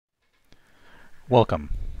Welcome.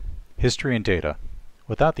 History and data.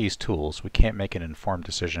 Without these tools, we can't make an informed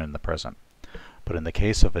decision in the present. But in the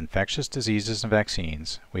case of infectious diseases and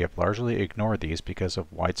vaccines, we have largely ignored these because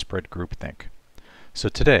of widespread groupthink. So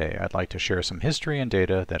today, I'd like to share some history and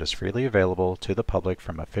data that is freely available to the public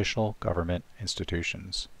from official government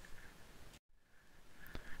institutions.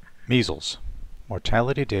 Measles.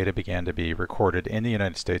 Mortality data began to be recorded in the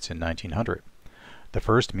United States in 1900. The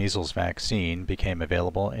first measles vaccine became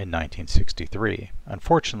available in 1963.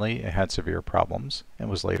 Unfortunately, it had severe problems and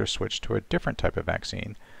was later switched to a different type of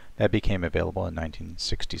vaccine that became available in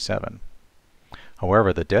 1967.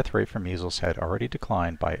 However, the death rate for measles had already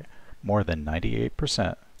declined by more than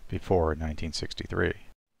 98% before 1963.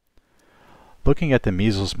 Looking at the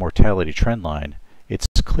measles mortality trend line, it's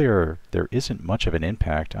clear there isn't much of an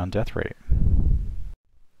impact on death rate.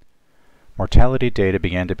 Mortality data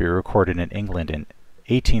began to be recorded in England in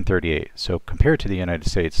 1838, so compared to the United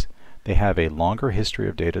States, they have a longer history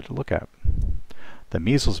of data to look at. The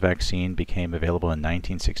measles vaccine became available in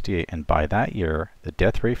 1968, and by that year, the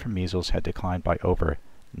death rate from measles had declined by over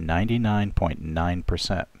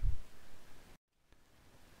 99.9%.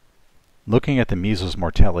 Looking at the measles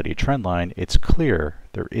mortality trend line, it's clear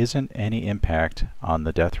there isn't any impact on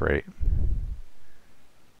the death rate.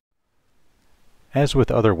 As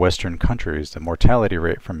with other Western countries, the mortality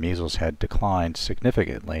rate from measles had declined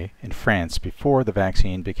significantly in France before the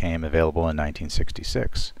vaccine became available in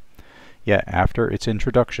 1966. Yet after its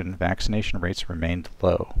introduction, vaccination rates remained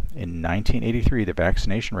low. In 1983, the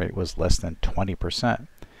vaccination rate was less than 20%.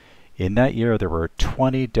 In that year, there were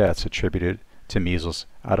 20 deaths attributed to measles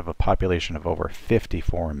out of a population of over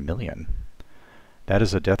 54 million. That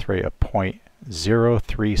is a death rate of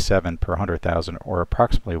 0.037 per 100,000, or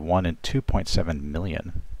approximately 1 in 2.7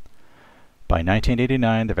 million. By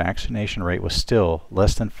 1989, the vaccination rate was still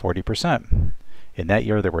less than 40%. In that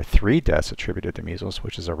year, there were 3 deaths attributed to measles,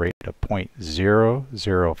 which is a rate of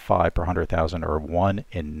 0.005 per 100,000, or 1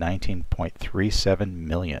 in 19.37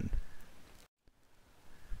 million.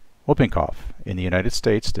 Whooping cough. In the United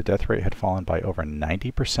States, the death rate had fallen by over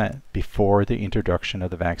 90% before the introduction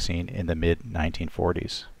of the vaccine in the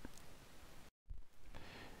mid-1940s.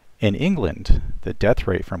 In England, the death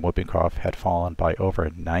rate from whooping cough had fallen by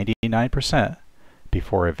over 99%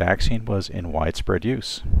 before a vaccine was in widespread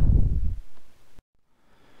use.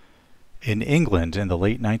 In England in the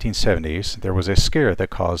late 1970s, there was a scare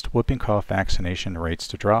that caused whooping cough vaccination rates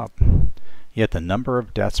to drop. Yet the number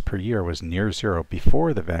of deaths per year was near zero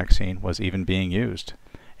before the vaccine was even being used.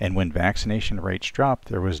 And when vaccination rates dropped,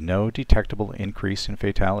 there was no detectable increase in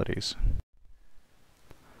fatalities.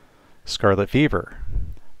 Scarlet fever.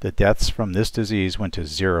 The deaths from this disease went to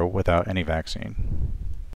zero without any vaccine.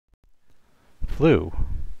 Flu.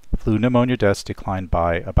 Flu pneumonia deaths declined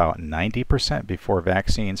by about 90% before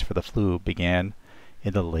vaccines for the flu began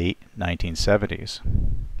in the late 1970s.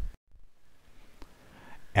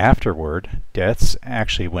 Afterward, deaths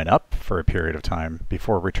actually went up for a period of time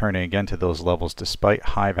before returning again to those levels despite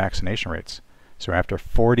high vaccination rates. So after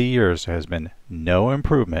 40 years, there has been no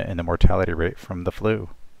improvement in the mortality rate from the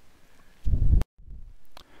flu.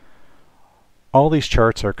 All these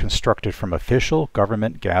charts are constructed from official,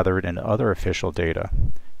 government-gathered, and other official data.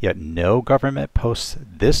 Yet no government posts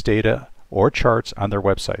this data or charts on their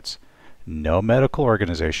websites. No medical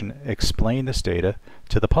organization explains this data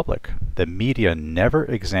to the public. The media never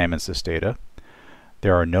examines this data.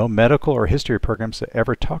 There are no medical or history programs that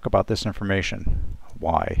ever talk about this information.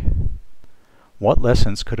 Why? What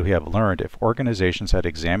lessons could we have learned if organizations had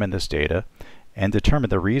examined this data and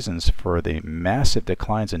determined the reasons for the massive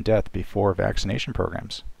declines in death before vaccination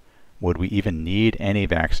programs? Would we even need any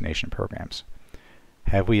vaccination programs?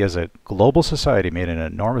 Have we as a global society made an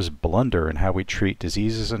enormous blunder in how we treat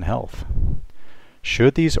diseases and health?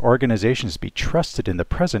 Should these organizations be trusted in the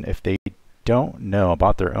present if they don't know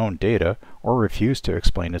about their own data or refuse to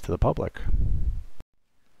explain it to the public?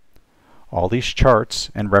 All these charts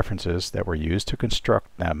and references that were used to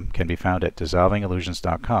construct them can be found at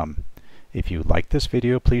dissolvingillusions.com. If you liked this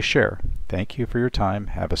video, please share. Thank you for your time.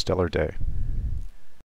 Have a stellar day.